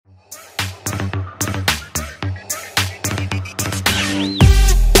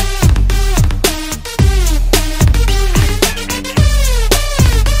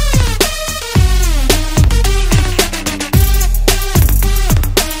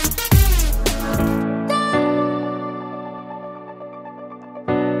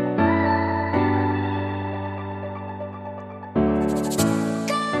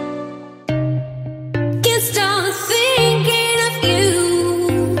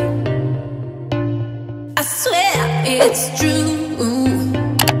it's true.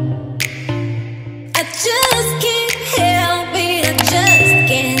 I just can't help it, I just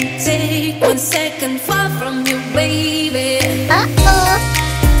can't take 1 second far from you, baby.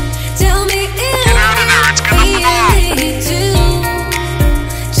 Tell me if you feel it too.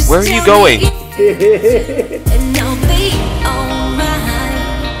 Just Where are you tell going? me and I'll be alright.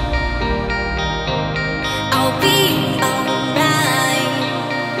 I'll be alright.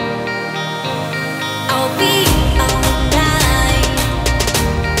 I'll be alright.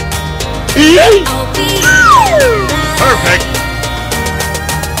 I'll be alright. Perfect.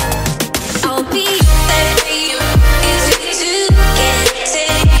 I'll be there for you. It's you can't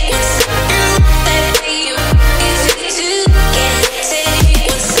take what's you. There for you. It's you can't take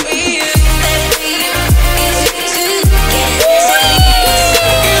what's real. There for you. It's you can't take what's real.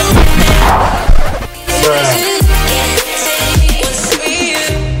 You can't take what's real.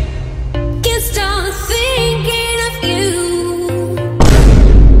 Can't stop thinking of you.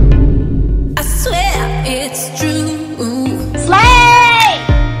 I swear it's true.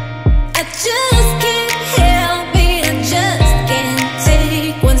 I just can't help it, I just can't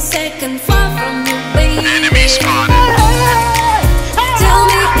take 1 second far from you, baby. Enemy spotted. Tell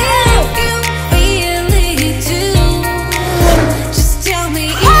me if you feel it too. Just tell me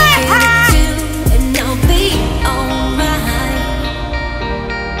if you feel it too, and I'll be alright.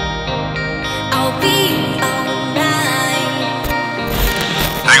 I'll be alright.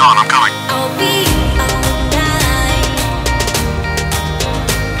 Hang on, I'm coming. I'll be alright.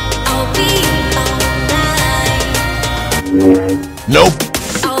 I'll be alright. Nope.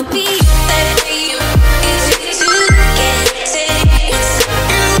 I'll be there for you. It's you can't take what's you.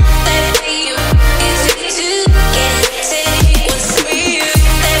 There for you. It's you can't take what's real.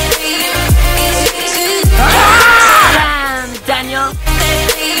 There for you. It's you can't take Daniel. there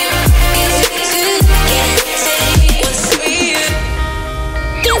for you. It's you can't take what's real.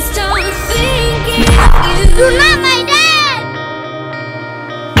 Can't stop thinking of you. You're not my dad.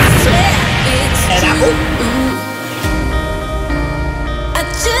 I swear it's true. I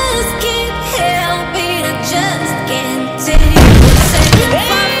just can't help it, I just can't take 1 second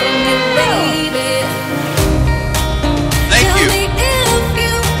far from you, baby. Thank Tell you. me if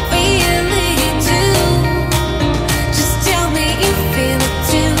you feel it too. Just tell me you feel it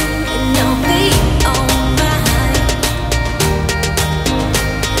too, and I'll be alright.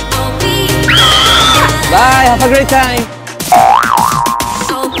 I'll be alright. Bye, have a great time.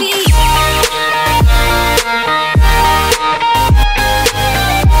 I'll be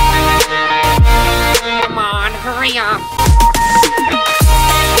Come on, hurry up.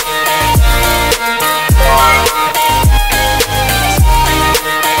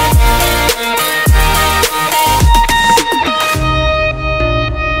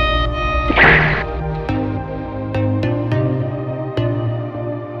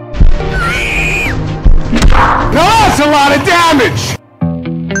 That's a lot of damage!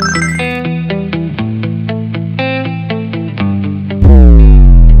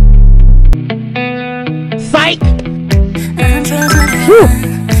 Psych! I'm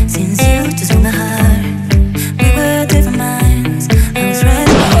trying since you just won my heart. We were different minds. I was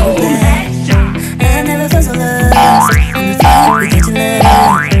ready to be back. I never felt so lost. On the floor we get to love,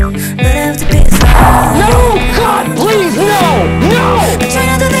 but I have to be a star. No! God, please, no! No! I try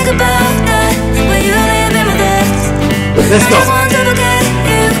not to think about that when you live in my thoughts. Let's I go. just want to forget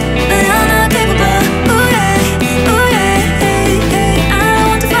you, but I'm not capable. Ooh yeah, ooh yeah, hey, hey. I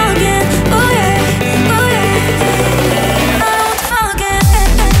don't want to fall again. Ooh yeah, ooh yeah. I don't want to fall again.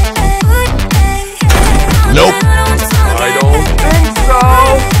 Ooh yeah. Nope. I don't think so.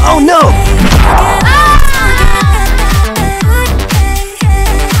 Oh no!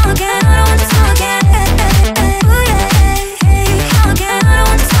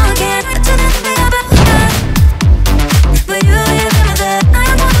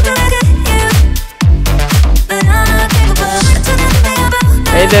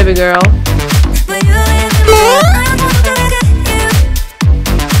 Hey baby girl.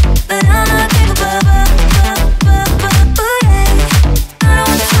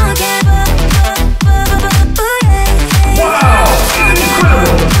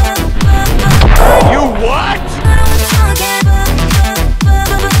 You what?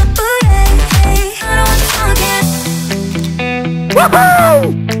 Woohoo!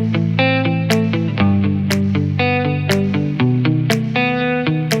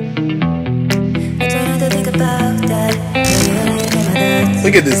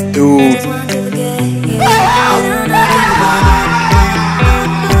 Look at this dude.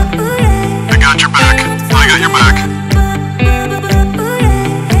 I got your back. I got your back.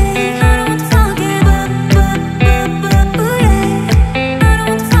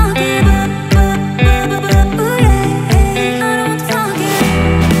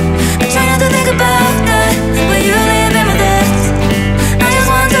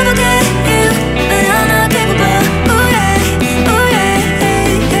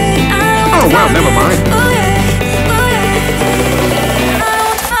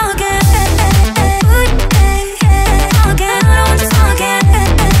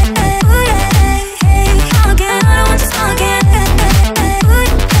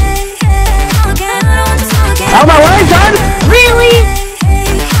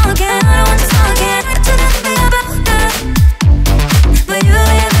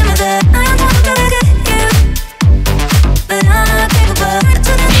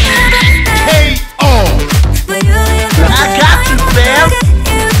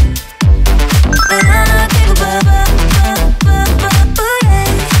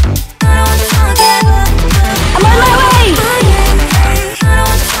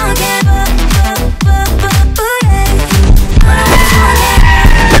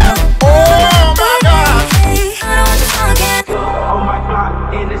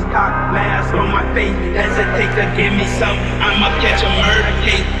 to give me some. I'ma catch a murder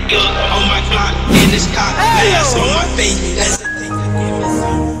case. On my clock, in this cock, glass on my face. Hesitate to give me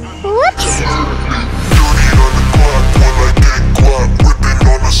some.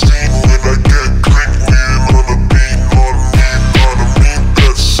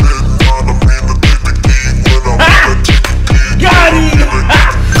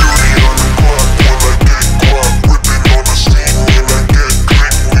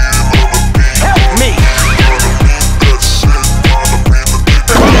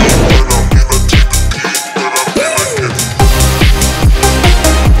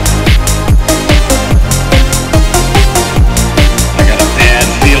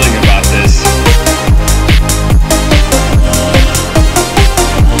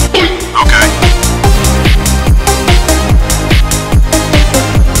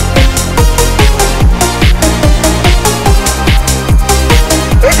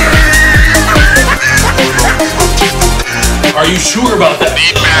 Are you sure about that?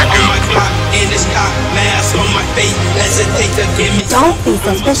 Need backup. In this cock, mask on my face. Hesitate to give me Don't be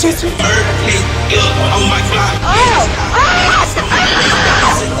suspicious. murder case. On my clock.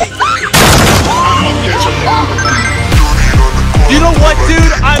 You know what,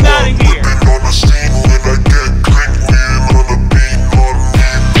 dude? I'm out of here.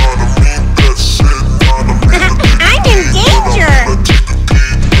 I'm in danger.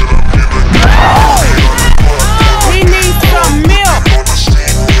 We need some milk.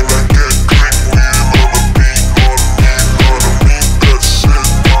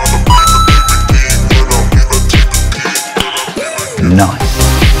 Nice.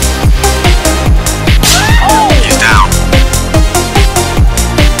 He's down.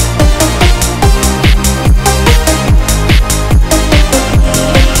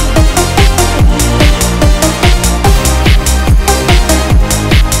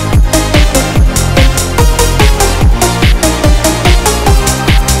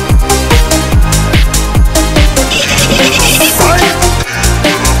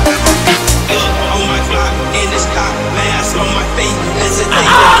 On my clock, in this cock, mask on my face. Hesitate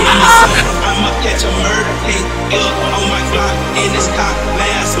to give me some. I'ma catch a murder case. On my clock, in this cock,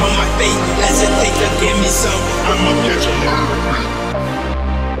 mask on my face. Hesitate to give me some. I'ma catch a murder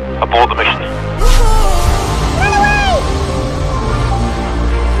case. Abort the mission. Run away!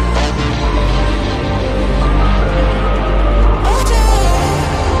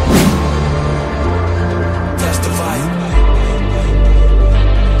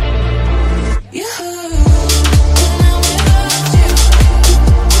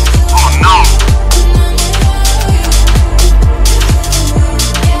 Oh no!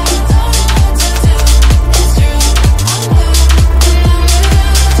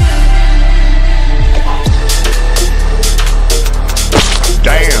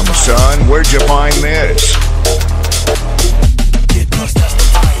 Damn, son, where'd you find this?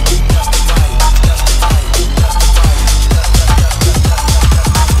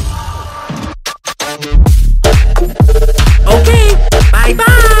 Okay, bye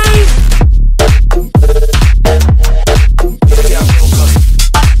bye.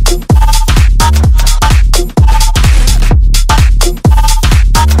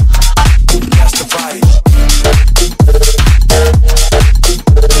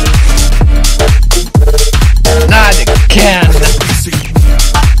 Not again.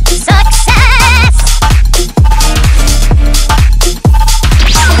 Success!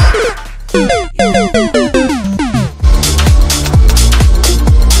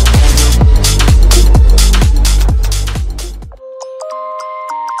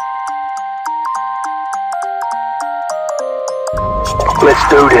 Let's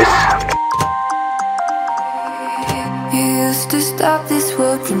do this. You used to stop this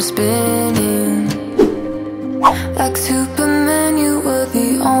world from spinning. Like Superman, you were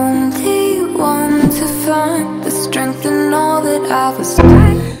the only one to find the strength in all that I was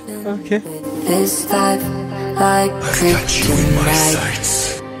fighting. Okay. This life, like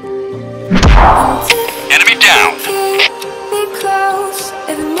kryptonite. Enemy down. Me close,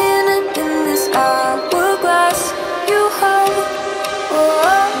 every minute in this hourglass you hold. Oh,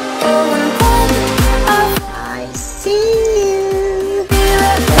 oh, oh, and then I see you.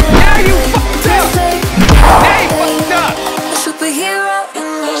 now you fucked up. Now you fucked up. A superhero in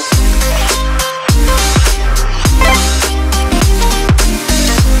this.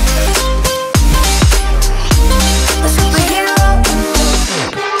 A superhero in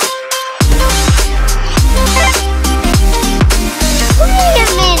this. Wait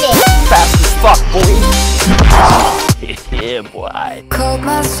a minute. Fast as fuck, boy. Yeah, boy. Called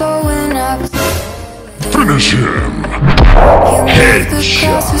my soul when I was Finish him.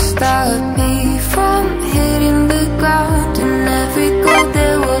 headshot to stop me from hitting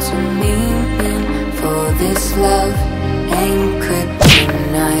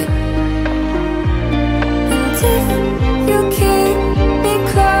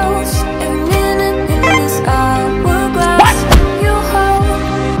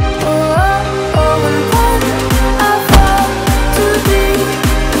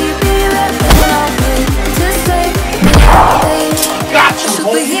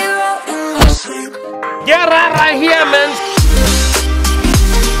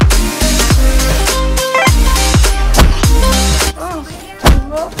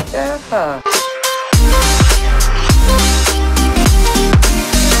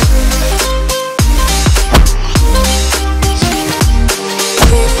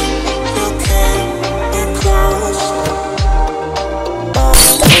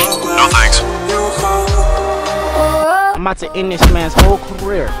to end this man's whole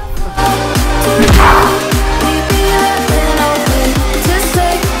career.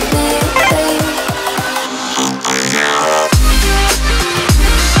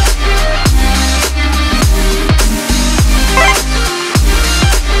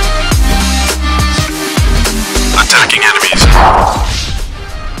 Attacking enemies.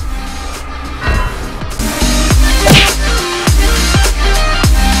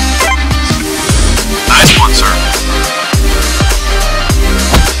 Nice one, sir.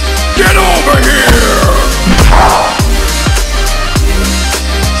 Get over here!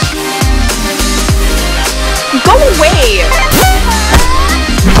 Go away!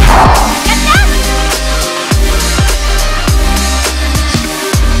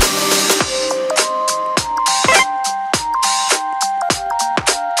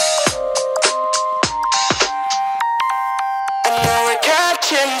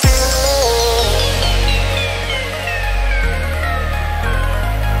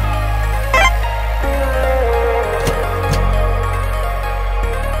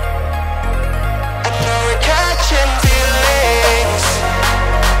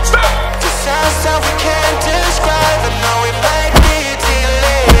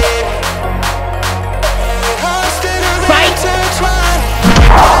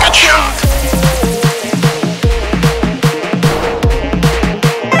 Good shot.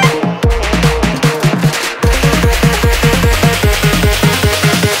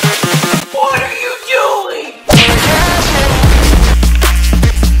 What are you doing?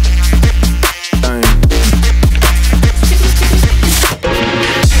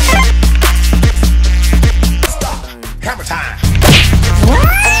 Hammer time.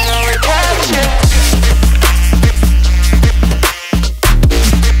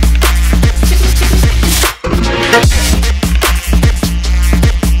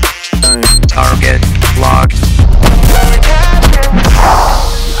 Target locked.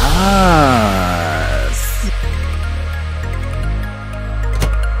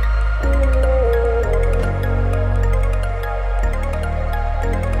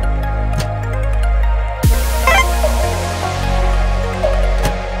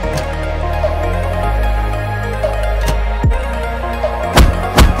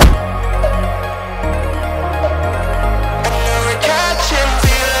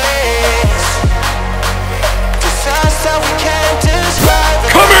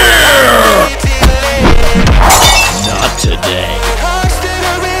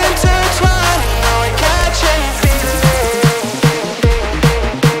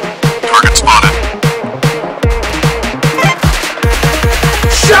 Target spotted.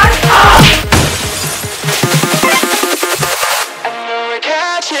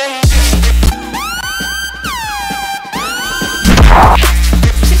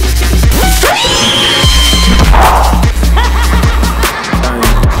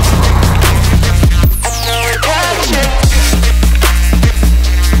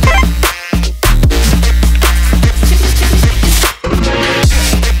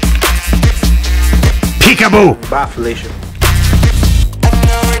 Peekaboo! Bye, Felicia.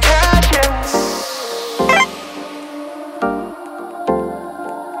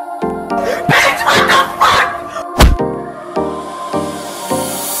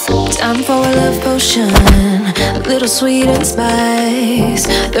 Time for a love potion, a little sweet and spice.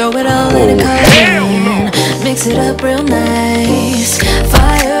 Throw it all in a cauldron, mix it up real nice.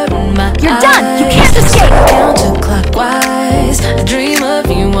 Fire in my eyes. You're done! You can't escape! Counterclockwise, I dream of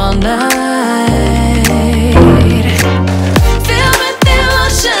you all night. Feel with the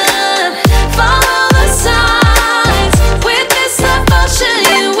ocean, follow the signs. With this love potion,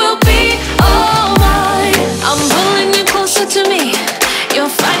 you will be all mine. I'm pulling you closer to me. You're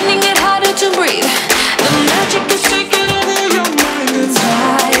finding it harder to breathe. The magic is taking over your mind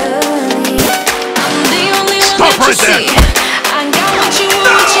entirely. I'm the only one Stop that you right there. see. I got what you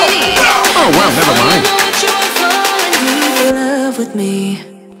want, what you need. Oh, well, never mind. I know what you are falling in love with me.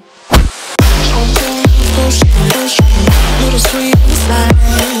 Little sweet spice.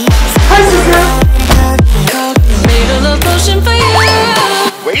 Made a love potion for you.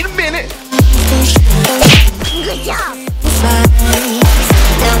 Wait a minute. Good job.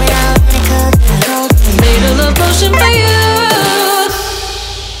 Made a love potion for you.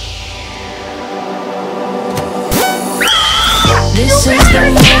 This is the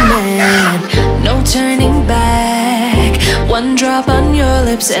moment, no turning back. One drop on your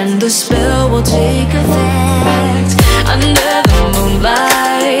lips and the spell will take effect. Under the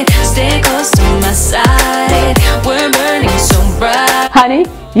moonlight, stay close to my side. We're burning so bright. Honey,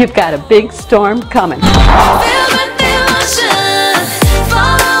 you've got a big storm coming. Feel with the ocean,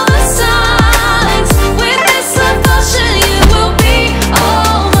 follow the signs. With this love potion, you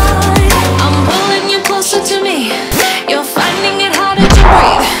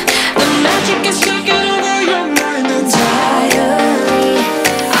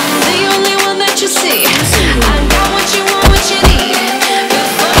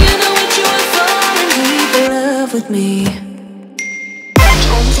me.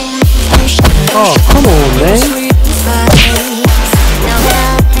 Oh, come on, man.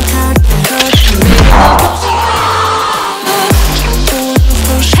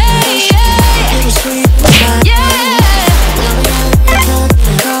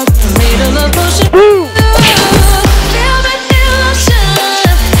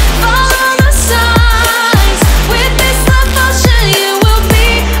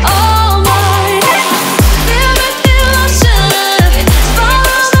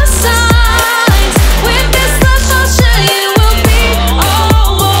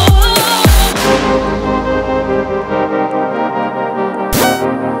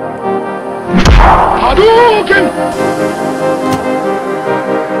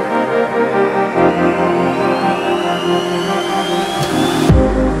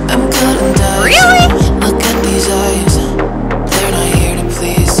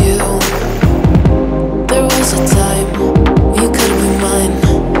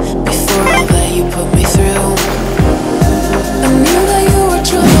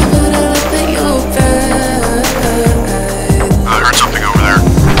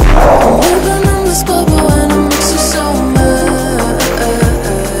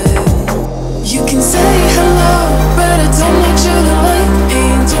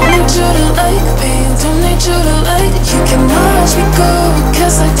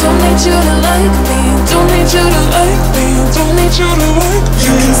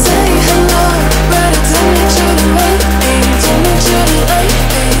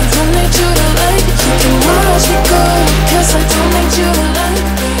 I don't need you to